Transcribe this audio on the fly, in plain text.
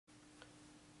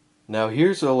Now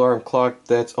here's an alarm clock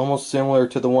that's almost similar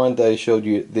to the one that I showed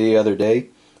you the other day.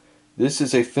 This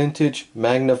is a vintage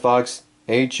Magnavox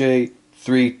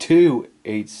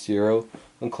AJ-3280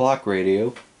 clock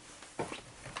radio.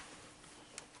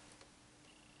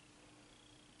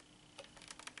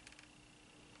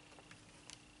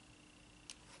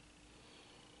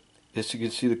 As you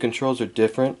can see, the controls are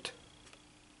different.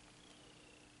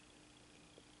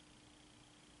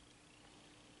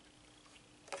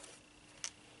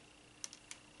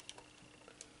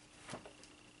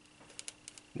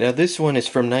 Now this one is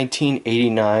from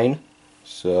 1989,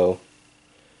 so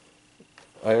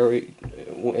I already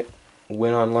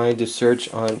went online to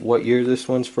search on what year this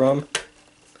one's from,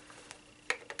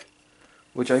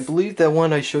 which I believe that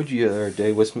one I showed you the other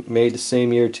day was made the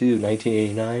same year too,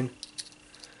 1989.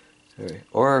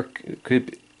 Or it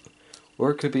could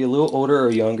be a little older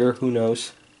or younger, who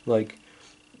knows? Like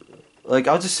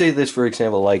I'll just say this for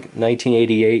example, like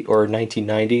 1988 or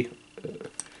 1990.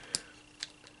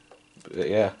 But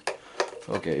yeah.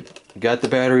 Okay, got the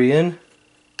battery in.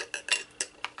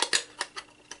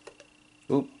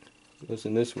 Oop, goes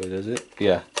in this way, does it?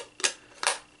 Yeah.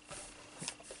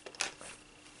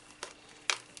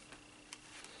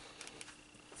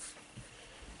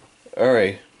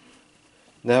 Alright,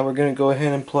 now we're going to go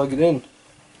ahead and plug it in.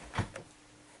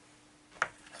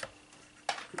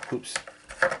 Oops.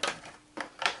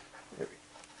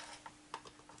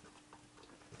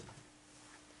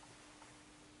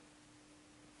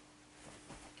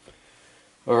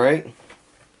 Alright,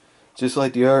 just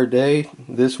like the other day,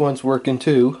 this one's working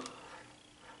too.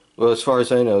 Well, as far as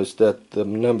I know, is that the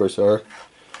numbers are.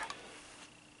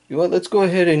 You know what, let's go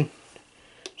ahead and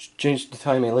change the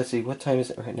timing. Let's see, what time is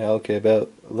it right now? Okay, about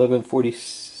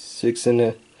 11:46 in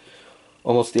the,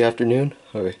 almost the afternoon.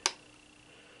 Alright.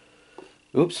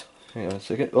 Oops, hang on a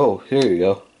second. Oh, here you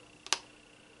go.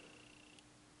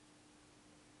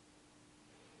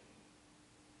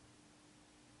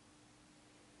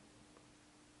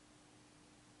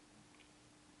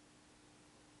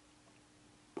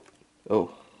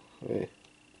 Oh, wait.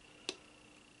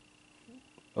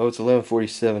 Oh, it's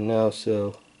 11:47 now,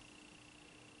 so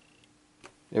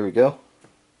there we go.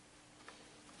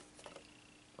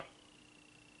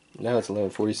 Now it's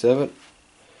 11:47.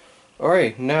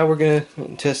 Alright, now we're going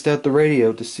to test out the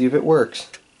radio to see if it works.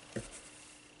 The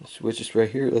switch is right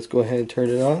here. Let's go ahead and turn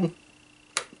it on.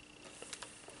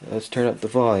 Let's turn up the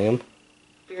volume.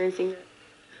 Experiencing that.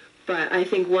 But I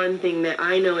think one thing that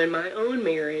I know in my own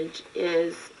marriage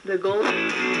is the goal.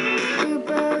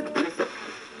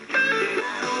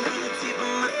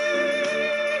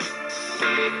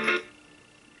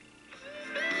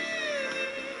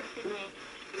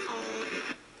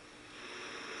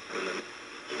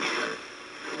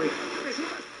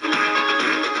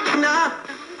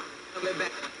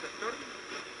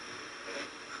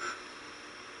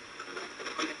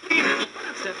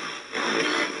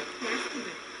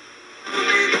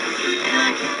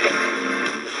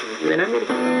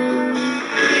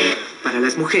 Para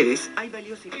las mujeres hay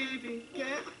valiosos.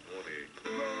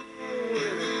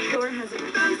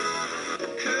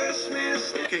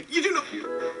 Okay, you do know.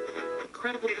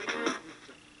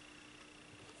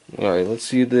 Alright, let's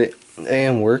see if the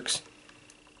AM works.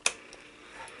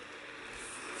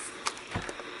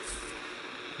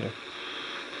 Yeah.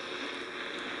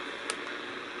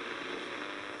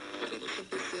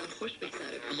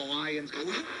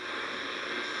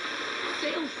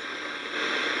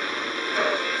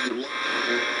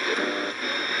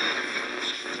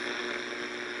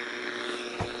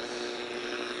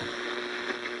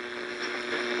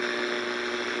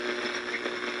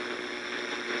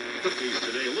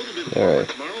 Today, a little bit All right.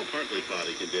 tomorrow, partly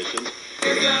cloudy conditions.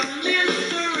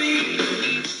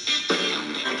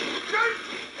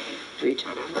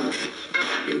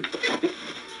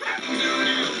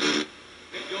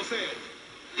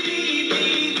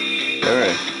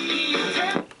 Alright.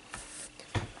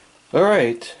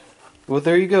 Alright. Well,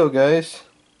 there you go, guys.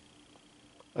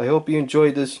 I hope you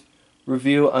enjoyed this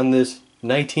review on this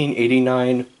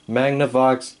 1989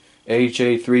 Magnavox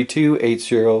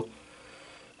AJ-3280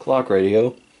 clock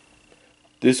radio.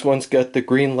 This one's got the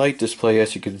green light display,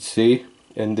 as you can see,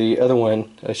 and the other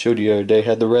one I showed you the other day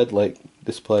had the red light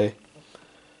display.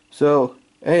 So,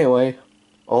 anyway,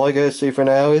 all I gotta say for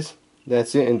now is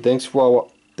that's it, and thanks for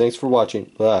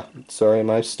watching. Sorry,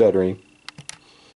 I'm stuttering.